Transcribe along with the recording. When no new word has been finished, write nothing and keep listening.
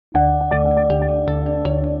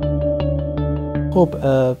خب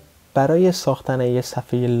برای ساختن یه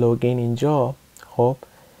صفحه لوگین اینجا، خب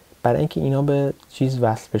برای اینکه اینا به چیز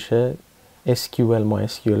وصل بشه،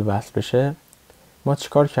 MySQL وصل بشه، ما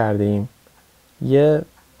چیکار کردیم؟ یه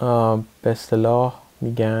به اصطلاح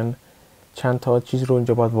میگن چند تا چیز رو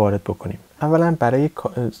اینجا باید وارد بکنیم. اولا برای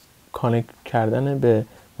کانکت کردن به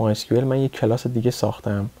MySQL من یه کلاس دیگه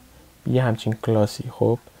ساختم، یه همچین کلاسی.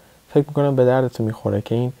 خب فکر میکنم به دردتون میخوره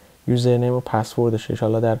که این یوزرنیم و پسوردش ان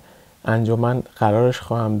شاءالله در انجمن قرارش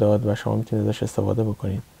خواهم داد و شما میتونید ازش استفاده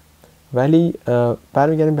بکنید. ولی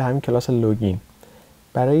برمیگردیم به همین کلاس لوگین.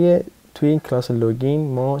 برای توی این کلاس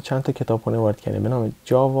لوگین ما چند تا کتابخونه وارد کردیم به نام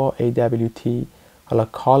جاوا AWT، حالا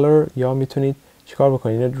کالر، یا میتونید چیکار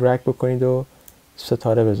بکنید؟ اینو درگ بکنید و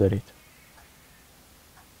ستاره بذارید،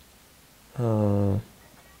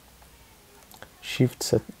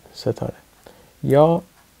 شیفت ستاره. یا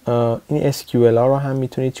این SQL ها رو هم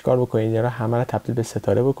میتونید چیکار بکنید؟ یا همه رو تبدیل به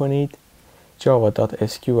ستاره بکنید.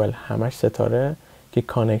 java.sql همش ستاره که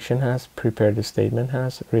کانکشن هست، prepared statement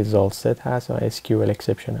هست، result set هست و SQL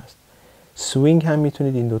exception هست. swing هم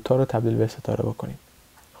میتونید این دوتا رو تبدیل به ستاره بکنید.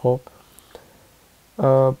 خب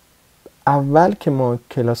اول که ما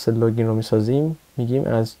کلاس لوگین رو میسازیم میگیم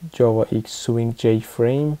از جاوا x swing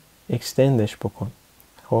jframe extendش بکن.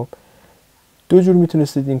 خب دو جور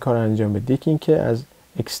میتونستید این کار رو انجام بدید. یکی این که از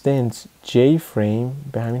extend jframe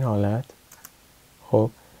به همین حالت، خب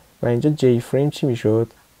و اینجا jframe چی میشد؟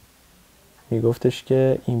 میگفتش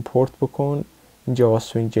که ایمپورت بکن، این جاوا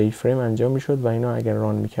swing jframe انجام میشد و اینو اگر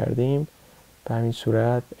ران میکردیم به همین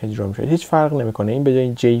صورت اجرا میشد. هیچ فرق نمیکنه. این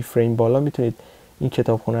به جای این jframe بالا میتونید این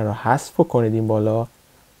کتابخونه رو حذف کنید این بالا.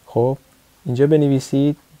 خب اینجا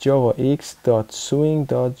بنویسید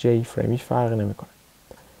javax.swing.jframe، هیچ فرق نمیکنه.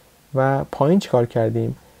 و پایین چیکار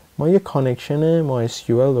کردیم؟ ما یه کانکشن MySQL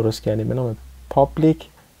درست کردیم به نام public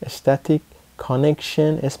static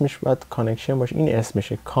connection، اسمش باید کانکشن باشه، این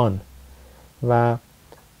اسمشه کان. و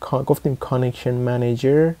گفتیم کانکشن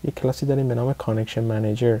منیجر، یه کلاسی داریم به نام کانکشن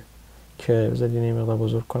منیجر که بذارید این مقدار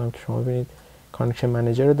بزرگ کنم که شما ببینید. کانکشن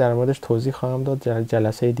منیجر رو در موردش توضیح خواهم داد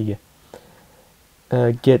جلسه دیگه.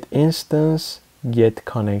 get instance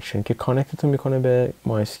get connection که کانکتتون میکنه به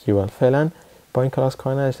MySQL. فعلا با این کلاس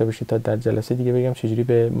کار نداشته باشید تا در جلسه دیگه بگم چجوری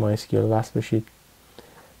به MySQL وصل بشید.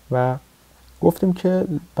 و گفتیم که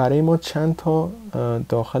برای ما چند تا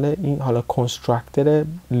داخل این حالا کنستراکتور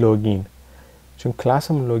لوگین، چون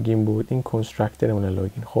کلاسمون لوگین بود، این کنستراکتورمون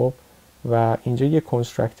لوگین. خب و اینجا یه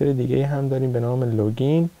کنستراکتور دیگه هم داریم به نام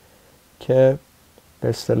لوگین که به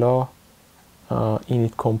اصطلاح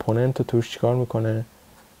اینیت کامپوننت رو توش چیکار میکنه؟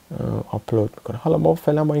 آپلود میکنه. حالا ما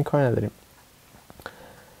فعلا با این کار نداریم.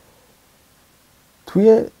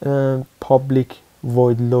 توی پابلیک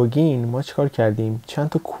void لوگین ما چیکار کردیم؟ چند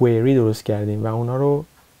تا کوئری درست کردیم و اونا رو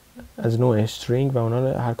از نوع استرینگ و اونا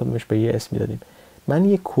رو هر کدومش به یه اسمی دادیم. من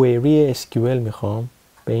یه کوئری SQL میخوام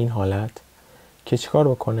به این حالت که چیکار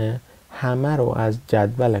بکنه؟ همه رو از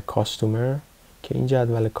جدول کاستومر که این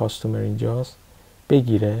جدول کاستومر اینجاست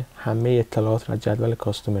بگیره، همه اطلاعات رو از جدول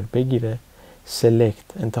کاستومر بگیره، سلکت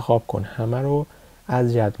انتخاب کن همه رو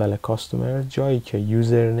از جدول کاستومر، جایی که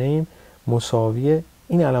یوزرنیم مساوی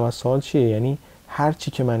این علامت سوال چیه؟ یعنی هر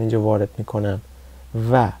چی که من اینجا وارد میکنم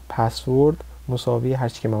و پسورد مساوی هر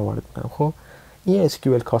چی که من وارد میکنم. خب این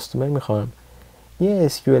SQL کاستومر میخوام، یه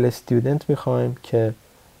SQL استودنت میخوایم که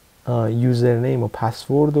یوزرنیم و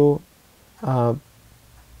پسورد و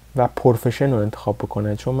پروفشن رو انتخاب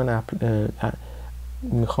بکنه، چون من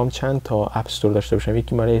میخوام چند تا اپستور داشته باشم،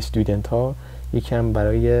 یکی برای استودنت ها، یکی هم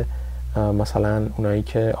برای مثلا اونایی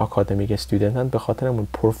که آکادمیک استودنتن. به خاطر همون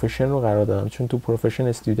پروفشن رو قرار دادم، چون تو پروفشن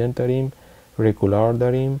استودنت داریم، رگولار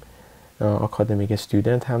داریم، آکادمیک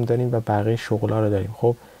استودنت هم داریم و بقیه شغلا رو داریم.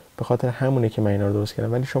 خب به خاطر همونه که من اینا رو درست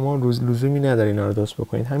کردم، ولی شما لزومی نداره اینا رو درست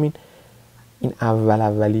بکنید. همین این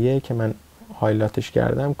اولیه که من هایلایتش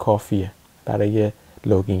کردم کافیه برای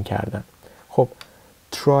لوگین کردن. خب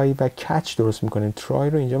ترای و کچ درست میکنیم. ترای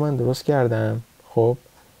رو اینجا من درست کردم، خب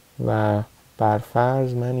و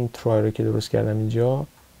برفرض من این ترای رو که درست کردم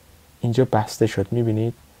اینجا بسته شد،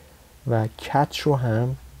 میبینید، و کچ رو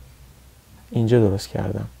هم اینجا درست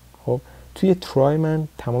کردم. خب توی ترای من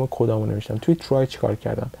تمام کدامو نوشتم. توی ترای چیکار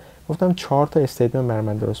کردم؟ گفتم 4 تا استیتمنت برای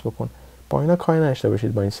من درست بکن. با اینا کاری نداشته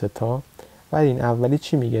باشید با این 3 تا. ولی این اولی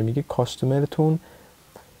چی میگه؟ میگه کاستومرتون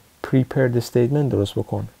prepared statement درست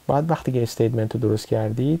بکن. بعد وقتی که استیتمنت رو درست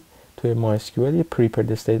کردید توی MySQL یه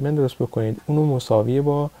prepared statement درست بکنید، اونو مساویه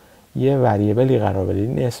با یه وریبلی قرار بدید.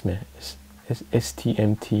 این اسمه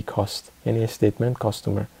STMT cost، یعنی statement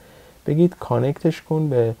customer. بگید کانکتش کن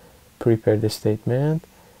به prepared statement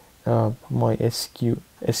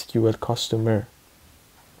MySQL customer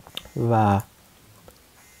و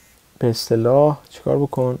به اصطلاح چیکار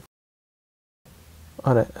بکن.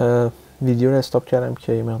 آره ویدیو رو استاپ کردم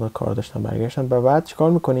که یه مقدار کار داشتم، برگشتم. و بعد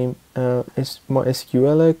چیکار میکنیم؟ ما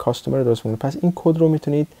SQL کاستومر رو درست میکنیم. پس این کد رو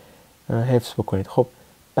میتونید حفظ بکنید. خب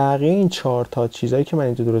بقیه این 4 تا چیزایی که من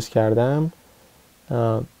اینجا درست کردم،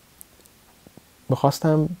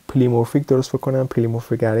 میخواستم پلیمورفیک درست بکنم،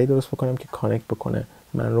 پلیمورفیک اری درست بکنم که کانکت بکنه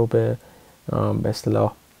من رو به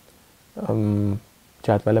اصطلاح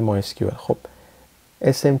جدول MySQL. خب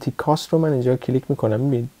SMT کاست رو من اینجا کلیک میکنم،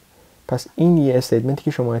 میبینید. پس این یه استیتمنتی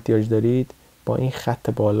که شما احتیاج دارید با این خط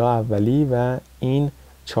بالا اولی و این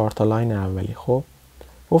 4 تا لاین اولی. خب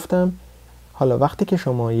گفتم حالا وقتی که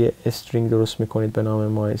شما یه استرینگ درست میکنید به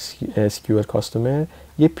نام MySQL کاستومر،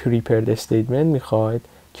 یه پریپرد استیتمنت میخواید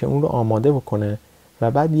که اون رو آماده بکنه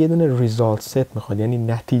و بعد یه دونه ریزالت ست میخواد، یعنی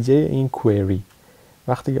نتیجه این کوئری.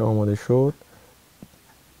 وقتی که آماده شد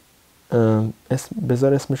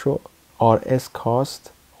بذار اسمشو RS کاست،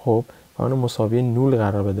 خب و اونو مساوی نول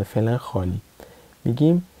قرار بده، فعلا خالی.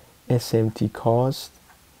 میگیم SMT کاست.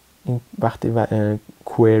 این وقتی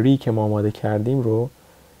کوئری که ما آماده کردیم رو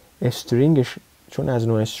استرینگش، چون از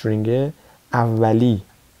نوع استرینگه، اولی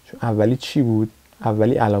چی بود؟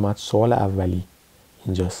 اولی علامت سوال اولی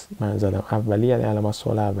اینجاست، من زدم اولی یعنی علامت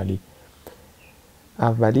سوال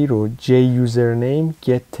اولی رو J username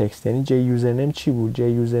get text. یعنی J username چی بود؟ J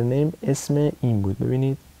username اسم این بود.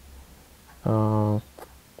 ببینید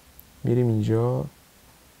میریم اینجا،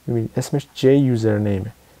 ببینید اسمش J username.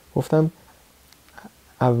 گفتم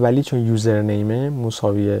اولی چون یوزرنیمه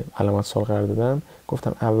مساوی علامت سوال قرار دادم،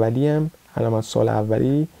 گفتم اولی هم علامت سوال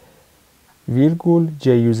اولی ویرگول J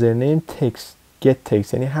username text get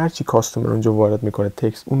text. یعنی هر چی کاستومر اونجا وارد میکنه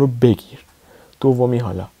تکست اون رو بگیر.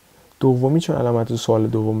 دومی چون علامت سوال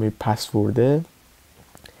دومی پسورده،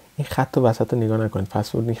 این خط وسط رو نگاه نکنید.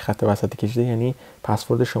 پسورد این خط وسطی کشیده یعنی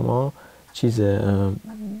پسورد شما چیز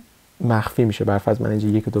مخفی میشه. برفرض من اینجا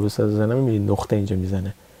 1 2 3 بزنم، میبینید نقطه اینجا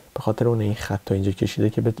میزنه، به خاطر اون این خط اینجا کشیده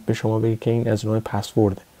که به شما بگه که این از نوع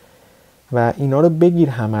پسورده. و اینا رو بگیر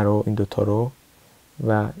همه رو، این دوتا رو،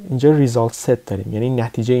 و اینجا ریزالت ست داریم، یعنی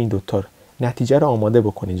نتیجه این دوتا رو، نتیجه رو آماده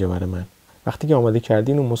بکن اینجا برای من. وقتی که آماده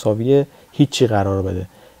کردین اون مساوی هیچی قرار بده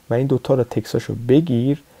و این دوتا رو تکساشو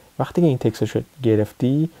بگیر. وقتی که این تکساشو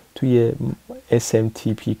گرفتی توی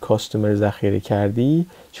SMTP کاستومر ذخیره کردی،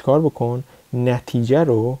 چیکار بکن؟ نتیجه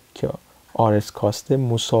رو که RS کاست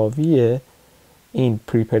مساوی این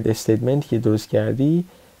prepared استیتمنت که درست کردی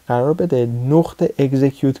قرار بده نقطه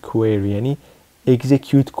execute query. یعنی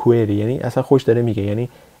execute query یعنی اصلا خوش داره میگه، یعنی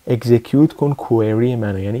execute کن query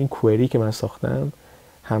منو. یعنی این query که من ساختم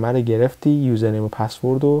همه رو گرفتی، یوزرنیم و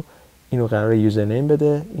پسورد و اینو قراره یوزرنیم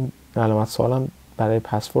بده، این علامت سوالم برای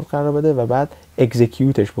پسورد قرار بده و بعد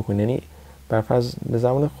executeش بکن. یعنی برفرض به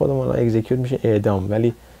زبان خودمون execute میشه اعدام،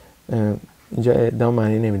 ولی اینجا اعدام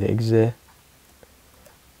معنی نمیده،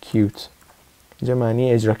 execute اینجا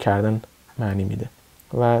معنی اجرا کردن معنی میده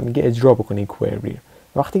و میگه اجرا بکنی کوئری.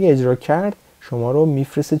 وقتی که اجرا کرد شما رو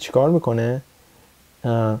میفرسته چیکار میکنه؟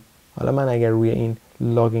 حالا من اگر روی این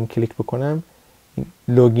لاگین کلیک بکنم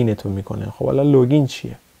لوگینتون میکنه. خب حالا لوگین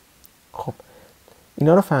چیه؟ خب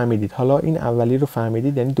اینا رو فهمیدید. حالا این اولی رو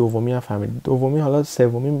فهمیدید، یعنی دومی هم فهمیدید. دومی، حالا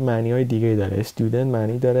سومی معنی های دیگه داره. استودنت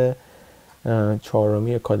معنی داره،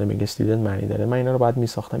 چهارمی اکادمیک استودنت معنی داره. من اینا رو بعد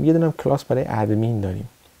میساختم. یه دونم کلاس برای ادمین داریم.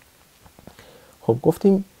 خب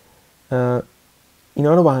گفتیم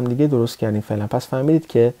اینا رو با هم دیگه درست کردیم فعلا. پس فهمیدید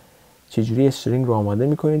که چجوری استرینگ رو آماده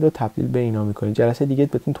میکنید و تبدیل به اینا میکنید. جلسه دیگه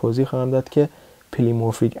بهتون توضیح خواهم داد که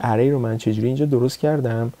پلیمورفیک اری رو من چجوری اینجا درست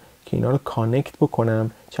کردم که اینا رو کانکت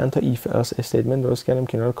بکنم. چند تا ایف الس استیتمنت درست کردم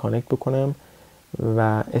که اینا رو کانکت بکنم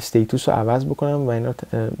و استیتوس رو عوض بکنم و اینا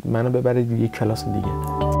منو ببرید یک کلاس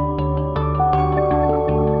دیگه.